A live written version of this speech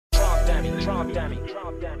John Dummy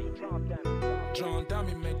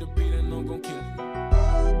made the beat and I'm gon' kill it.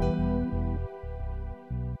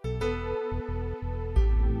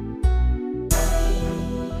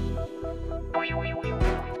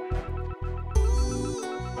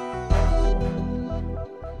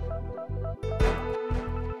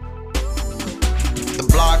 The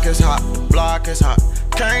block is hot,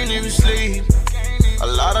 can't even sleep. A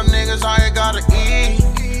lot of niggas out here gotta eat.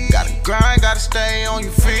 Gotta grind, gotta stay on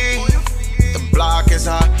your feet. The block is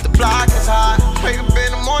hot. Wake up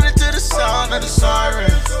in the morning to the sound of the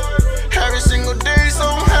sirens. Every single day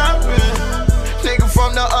something happen. Nigga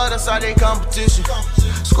from the other side, they competition.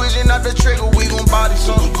 Squeezing out the trigger, we gon' body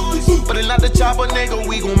some. But it not the chopper, nigga,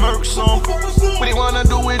 we gon' murk some. What they wanna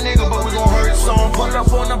do with nigga, but we gon' hurt some. Pull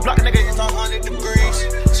up on the block, nigga, it's 100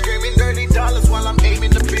 degrees. Screaming dirty dollars while I'm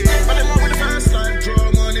aiming the beat. But in love with the fast life,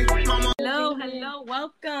 drug money. Hello,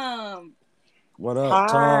 welcome. What up?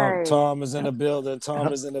 Hi. Tom is in the building.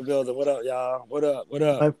 What up, y'all? What up?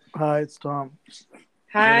 Hi, it's Tom.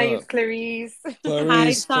 Hi, it's Clarice.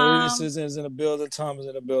 Clarice Tom. is in the building. Tom is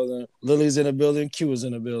in the building. Lily's in the building. Q is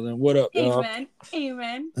in the building. What up, y'all?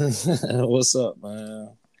 Amen. What's up,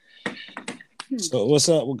 man? So what's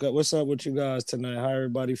up? What's up with you guys tonight? How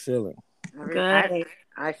everybody feeling? Good.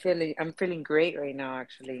 I'm feeling great right now,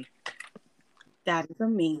 actually. That is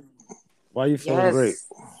amazing. Why you feeling great?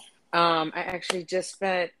 I actually just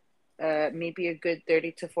spent maybe a good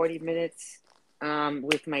 30 to 40 minutes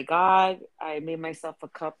with my God. I made myself a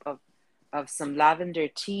cup of some lavender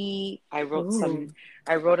tea. I wrote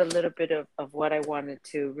a little bit of what I wanted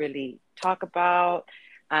to really talk about.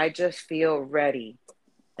 I just feel ready.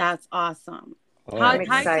 That's awesome. I'm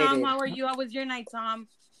Hi, excited. Tom. How are you? How was your night, Tom?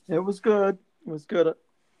 It was good.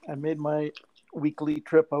 I made my weekly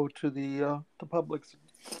trip out to the Publix.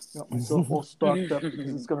 Got myself all stocked up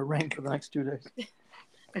because it's going to rain for the next 2 days.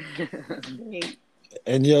 Great.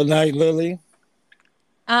 And your night, Lily?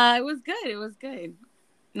 It was good.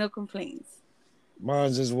 No complaints.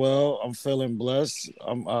 Mine's as well. I'm feeling blessed.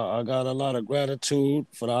 I got a lot of gratitude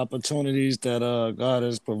for the opportunities that God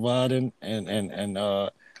is providing and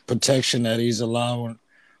protection that He's allowing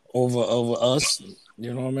over us.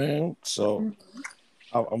 You know what I mean? So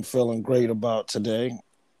I'm feeling great about today.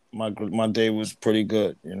 My day was pretty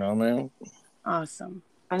good. You know what I mean? Awesome.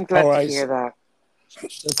 I'm glad All to right, hear that.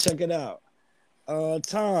 Let's check it out.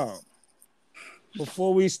 Tom,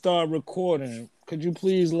 before we start recording, could you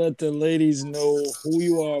please let the ladies know who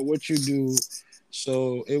you are, what you do,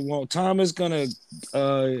 so it won't. Tom is gonna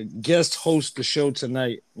guest host the show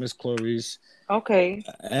tonight, Miss Clarice. Okay.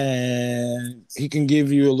 And he can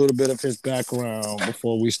give you a little bit of his background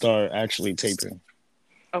before we start actually taping.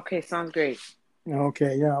 Okay, sounds great.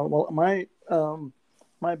 Okay, yeah. Well,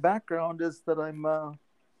 my background is that I'm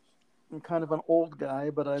kind of an old guy,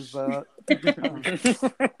 but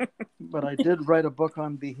but I did write a book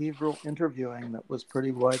on behavioral interviewing that was pretty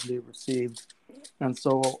widely received, and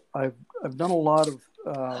so I've done a lot of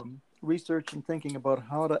research and thinking about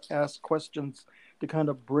how to ask questions to kind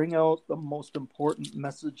of bring out the most important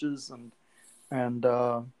messages and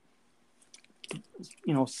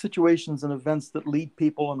situations and events that lead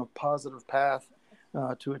people on a positive path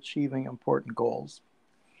to achieving important goals.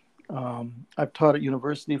 I've taught at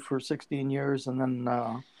university for 16 years, and then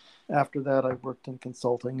after that, I worked in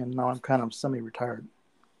consulting, and now I'm kind of semi-retired.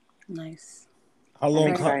 Nice. How long?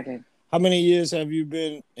 I'm excited. How many years have you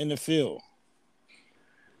been in the field?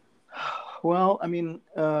 Well, I mean,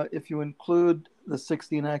 if you include the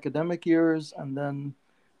 16 academic years, and then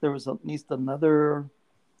there was at least another,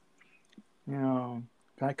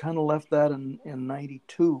 I kind of left that in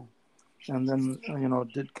 92, and then,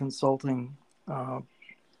 did consulting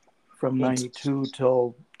from 92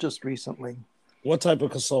 till just recently. What type of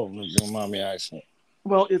consultant, if you don't mind me asking?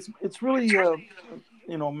 Well, it's really,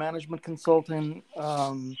 management consulting,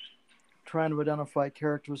 trying to identify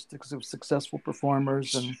characteristics of successful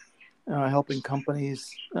performers and helping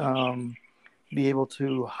companies be able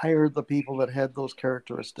to hire the people that had those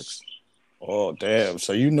characteristics. Oh, damn.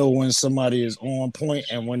 So you know when somebody is on point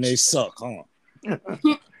and when they suck, huh?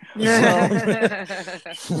 Yeah,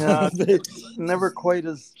 it's never quite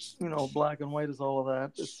as, black and white as all of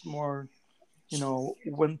that. It's more,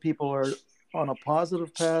 when people are on a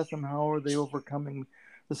positive path and how are they overcoming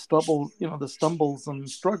the stumbles and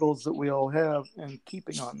struggles that we all have and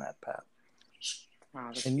keeping on that path. Wow,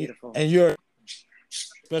 that's beautiful. And you're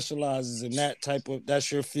specializes in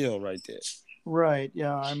that's your field right there. Right.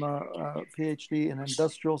 Yeah. I'm a PhD in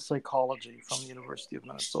industrial psychology from the University of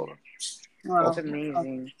Minnesota. Wow. That's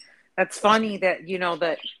amazing. That's funny that,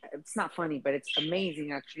 that it's not funny, but it's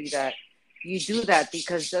amazing actually that you do that,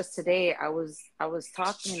 because just today I was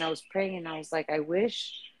talking and I was praying and I was like, I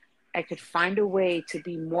wish I could find a way to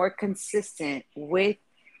be more consistent with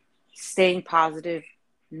staying positive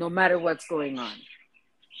no matter what's going on,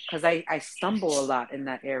 because I stumble a lot in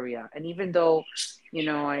that area. And even though,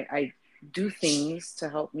 I do things to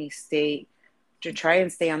help me to try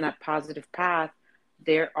and stay on that positive path,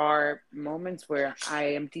 there are moments where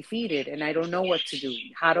I am defeated and I don't know what to do,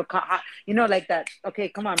 like that. Okay,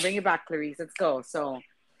 come on, bring it back, Clarice. Let's go. So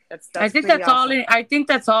that's I think pretty that's all. awesome. I think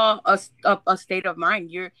that's all a state of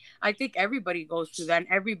mind. I think everybody goes through that, and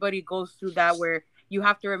everybody goes through that where you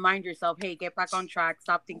have to remind yourself, hey, get back on track.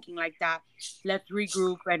 Stop thinking like that. Let's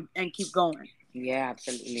regroup and keep going. Yeah,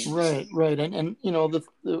 absolutely. Right. And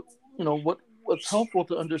what's helpful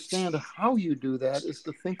to understand how you do that is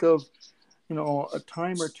to think of, a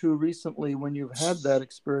time or two recently when you've had that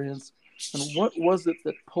experience, and what was it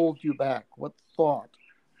that pulled you back? What thought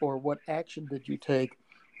or what action did you take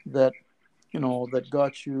that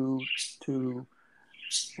got you to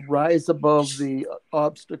rise above the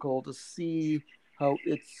obstacle, to see how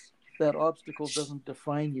that obstacle doesn't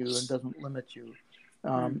define you and doesn't limit you,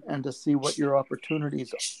 and to see what your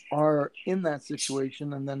opportunities are in that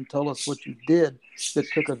situation, and then tell us what you did that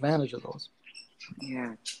took advantage of those.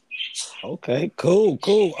 Yeah. Okay, cool.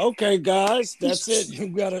 Okay, guys, that's it. You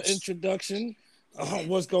got an introduction.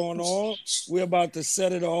 What's going on? We're about to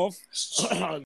set it off.